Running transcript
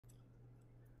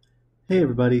Hey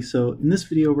everybody, so in this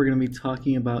video we're going to be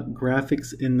talking about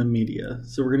graphics in the media.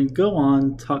 So we're going to go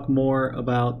on, talk more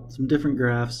about some different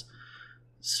graphs,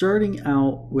 starting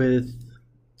out with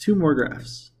two more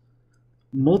graphs,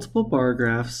 multiple bar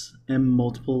graphs and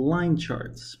multiple line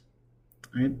charts.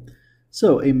 All right?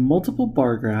 So a multiple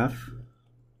bar graph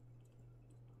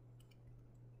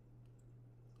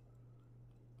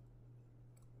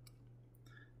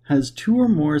has two or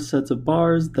more sets of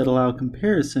bars that allow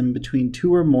comparison between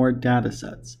two or more data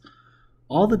sets.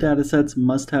 All the data sets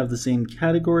must have the same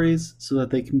categories so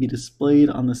that they can be displayed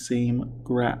on the same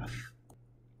graph.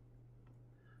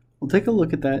 We'll take a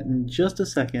look at that in just a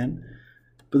second,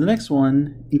 but the next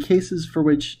one, in cases for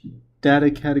which data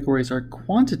categories are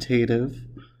quantitative,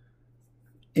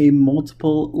 a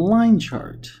multiple line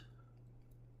chart.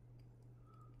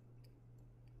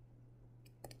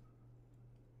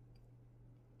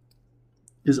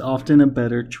 Is often a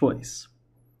better choice.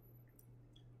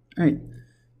 All right,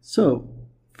 so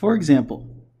for example,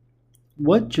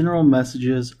 what general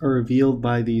messages are revealed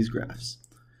by these graphs?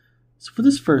 So for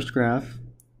this first graph,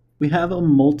 we have a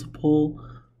multiple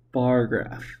bar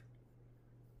graph.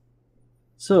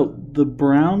 So the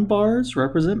brown bars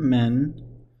represent men,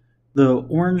 the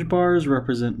orange bars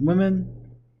represent women,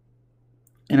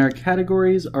 and our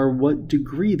categories are what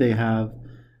degree they have,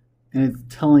 and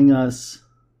it's telling us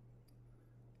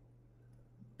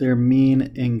their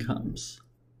median incomes.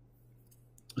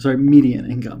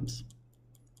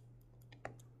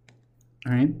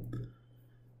 All right.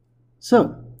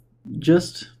 So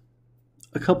just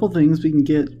a couple things we can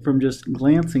get from just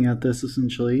glancing at this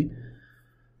essentially.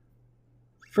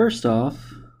 First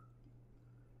off,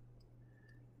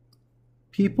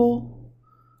 people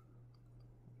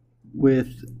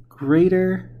with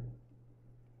greater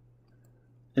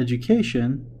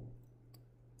education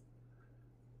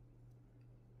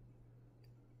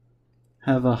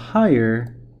have a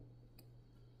higher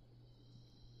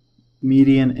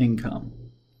median income.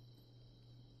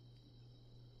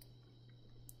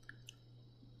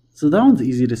 So that one's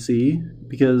easy to see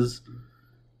because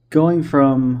going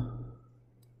from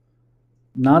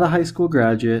not a high school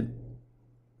graduate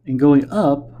and going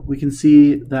up, we can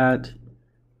see that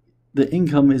the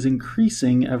income is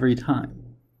increasing every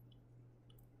time.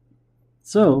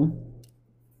 So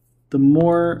the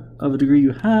more of a degree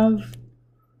you have,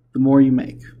 the more you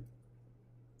make.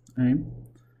 All right.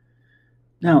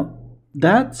 Now,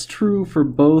 that's true for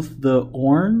both the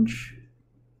orange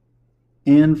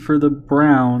and for the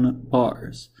brown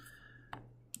bars.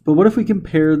 But what if we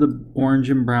compare the orange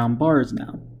and brown bars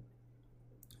now?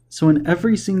 So in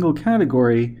every single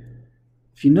category,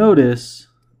 if you notice,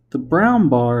 the brown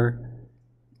bar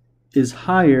is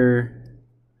higher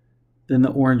than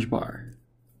the orange bar.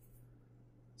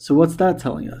 So what's that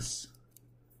telling us?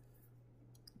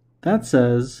 That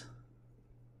says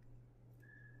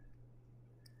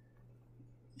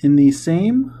in the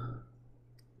same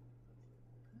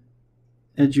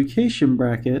education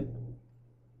bracket,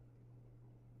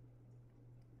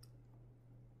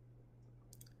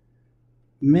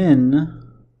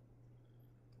 men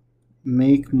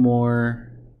make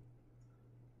more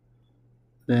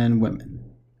than women.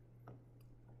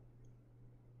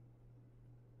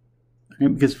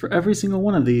 Right? Because for every single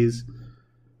one of these,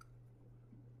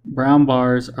 brown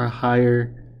bars are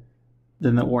higher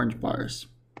than the orange bars.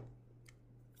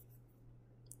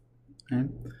 Okay.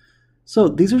 So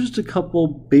these are just a couple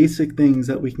basic things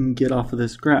that we can get off of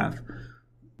this graph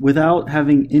without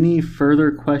having any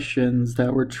further questions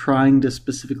that we're trying to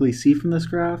specifically see from this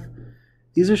graph.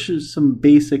 These are just some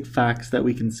basic facts that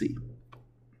we can see.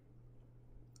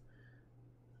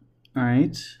 All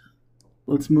right,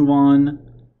 let's move on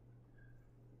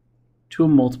to a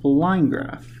multiple line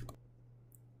graph.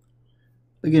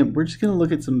 Again, we're just going to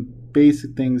look at some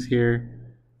basic things here.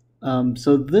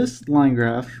 So this line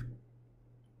graph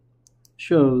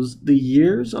shows the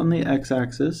years on the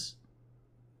x-axis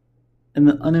and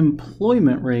the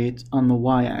unemployment rate on the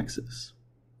y-axis.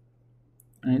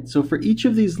 Right? So for each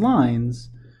of these lines,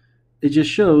 it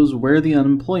just shows where the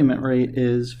unemployment rate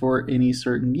is for any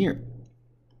certain year.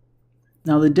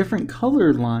 Now the different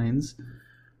colored lines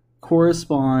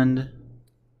correspond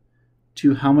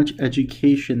to how much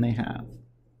education they have.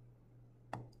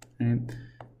 Right.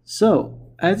 So,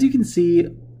 as you can see,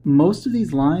 most of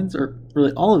these lines, or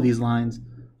really all of these lines,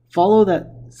 follow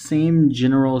that same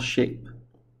general shape.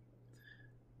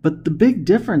 But the big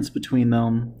difference between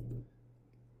them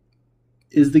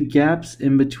is the gaps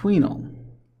in between them.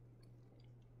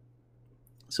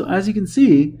 So as you can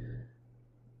see,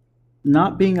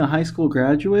 not being a high school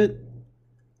graduate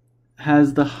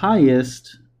has the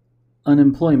highest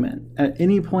unemployment. At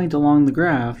any point along the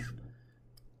graph,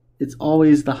 it's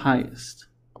always the highest,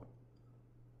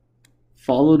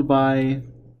 followed by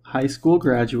high school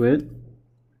graduate.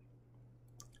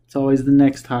 It's always the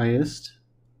next highest,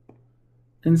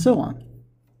 and so on.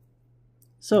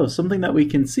 So something that we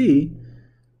can see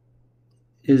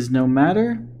is no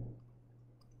matter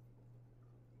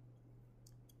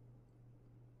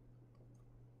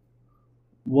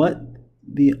what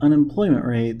the unemployment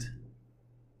rate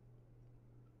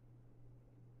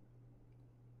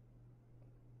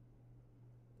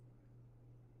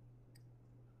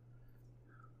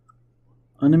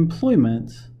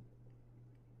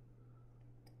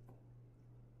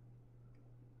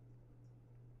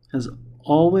has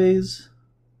always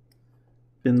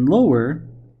been lower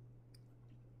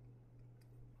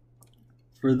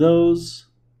for those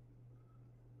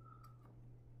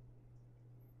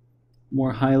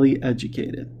more highly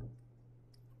educated.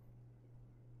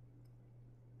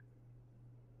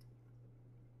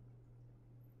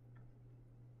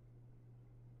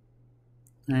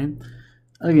 Right?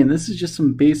 Again, this is just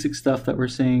some basic stuff that we're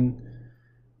saying.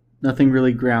 Nothing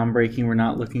really groundbreaking. We're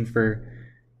not looking for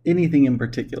anything in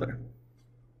particular.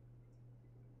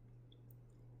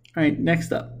 All right,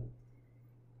 next up,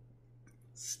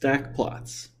 stack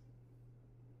plots.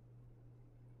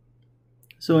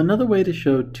 So another way to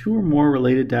show two or more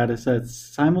related data sets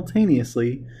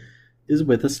simultaneously is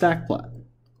with a stack plot.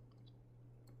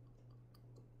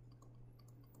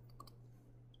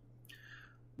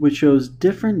 Which shows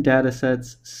different data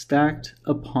sets stacked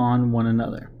upon one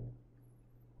another.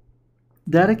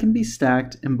 Data can be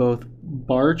stacked in both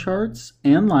bar charts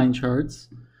and line charts.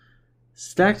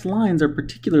 Stacked lines are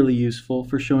particularly useful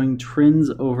for showing trends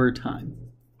over time.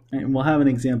 And we'll have an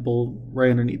example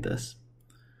right underneath this.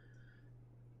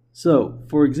 So,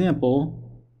 for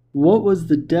example, what was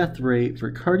the death rate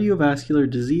for cardiovascular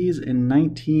disease in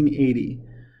 1980?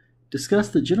 Discuss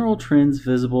the general trends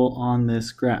visible on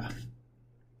this graph.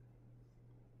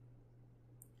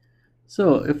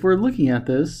 So, if we're looking at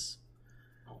this,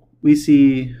 we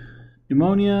see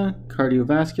pneumonia,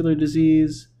 cardiovascular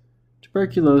disease,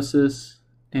 tuberculosis,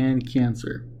 and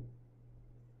cancer.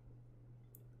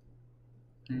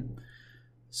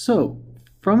 So,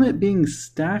 from it being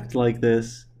stacked like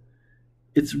this,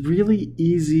 it's really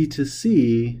easy to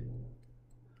see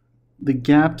the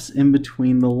gaps in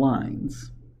between the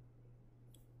lines.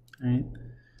 Right?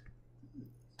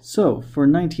 So, for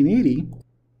 1980,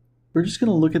 we're just going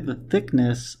to look at the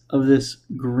thickness of this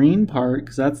green part,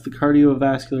 because that's the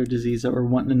cardiovascular disease that we're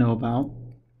wanting to know about.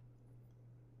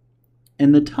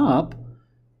 And the top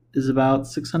is about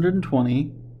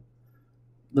 620.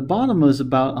 The bottom is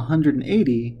about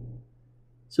 180.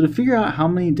 So to figure out how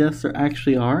many deaths there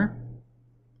actually are,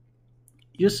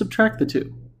 you just subtract the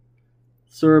two.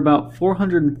 So there are about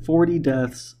 440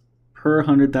 deaths per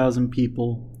 100,000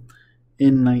 people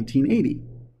in 1980.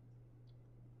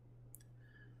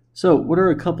 So what are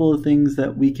a couple of things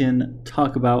that we can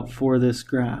talk about for this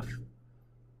graph?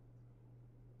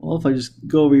 Well, if I just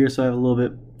go over here so I have a little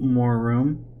bit more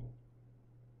room.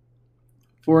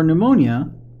 For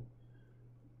pneumonia,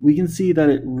 we can see that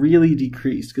it really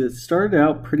decreased because it started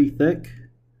out pretty thick.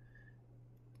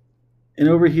 And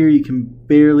over here you can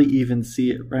barely even see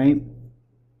it, right?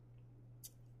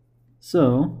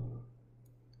 So,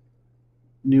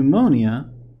 pneumonia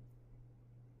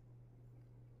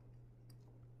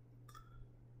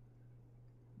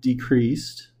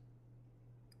decreased.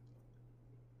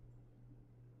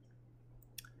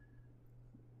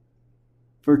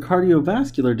 For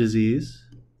cardiovascular disease,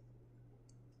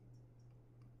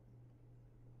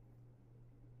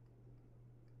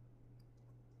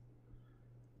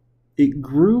 it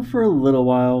grew for a little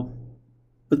while,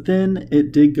 but then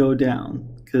it did go down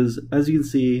because, as you can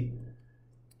see,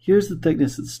 here's the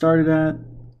thickness it started at.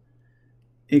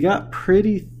 It got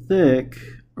pretty thick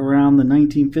around the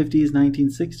 1950s,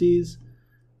 1960s,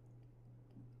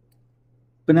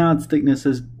 but now its thickness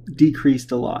has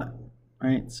decreased a lot,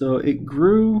 right? So it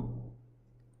grew,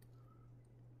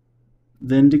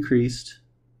 then decreased.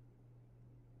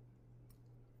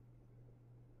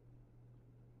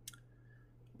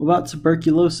 What about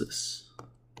tuberculosis?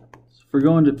 So if we're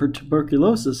going for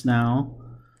tuberculosis now,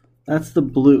 that's the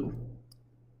blue.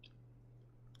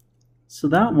 So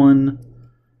that one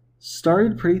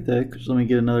started pretty thick. So let me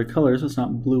get another color so it's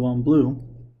not blue on blue.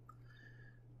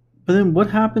 But then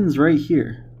what happens right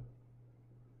here?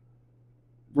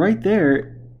 Right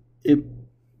there, it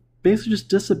basically just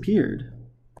disappeared.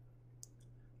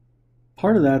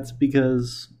 Part of that's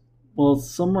because, well,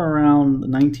 somewhere around the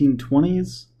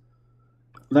 1920s,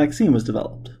 a vaccine was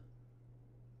developed.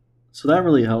 So that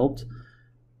really helped.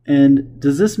 And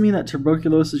does this mean that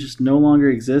tuberculosis just no longer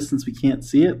exists since we can't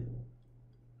see it?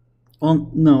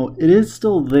 Well, no, it is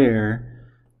still there,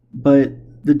 but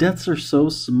the deaths are so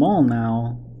small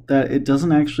now that it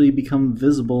doesn't actually become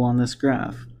visible on this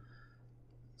graph.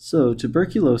 So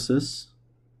tuberculosis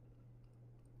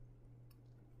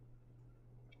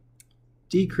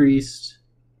decreased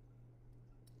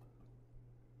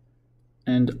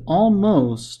and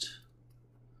almost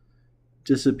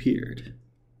disappeared.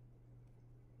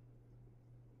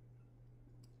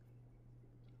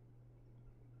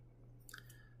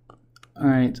 All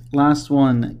right, last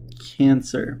one,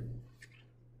 cancer.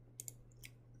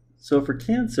 So for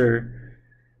cancer,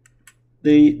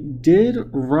 they did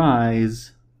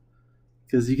rise,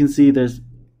 because you can see there's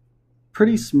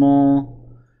pretty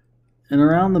small, and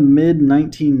around the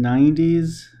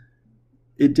mid-1990s,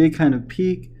 it did kind of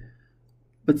peak,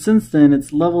 but since then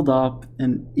it's leveled up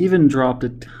and even dropped a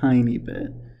tiny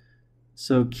bit.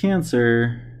 So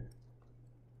cancer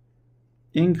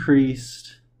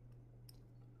increased,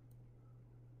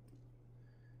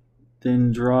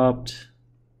 then dropped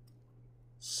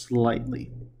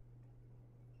slightly.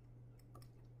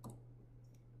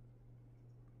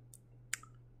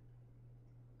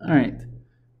 All right,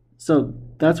 so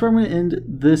that's where I'm going to end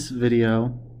this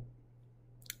video.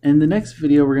 In the next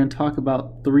video, we're going to talk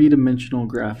about three-dimensional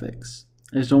graphics.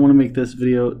 I just don't want to make this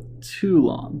video too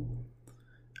long.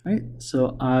 All right,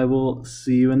 so I will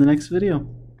see you in the next video.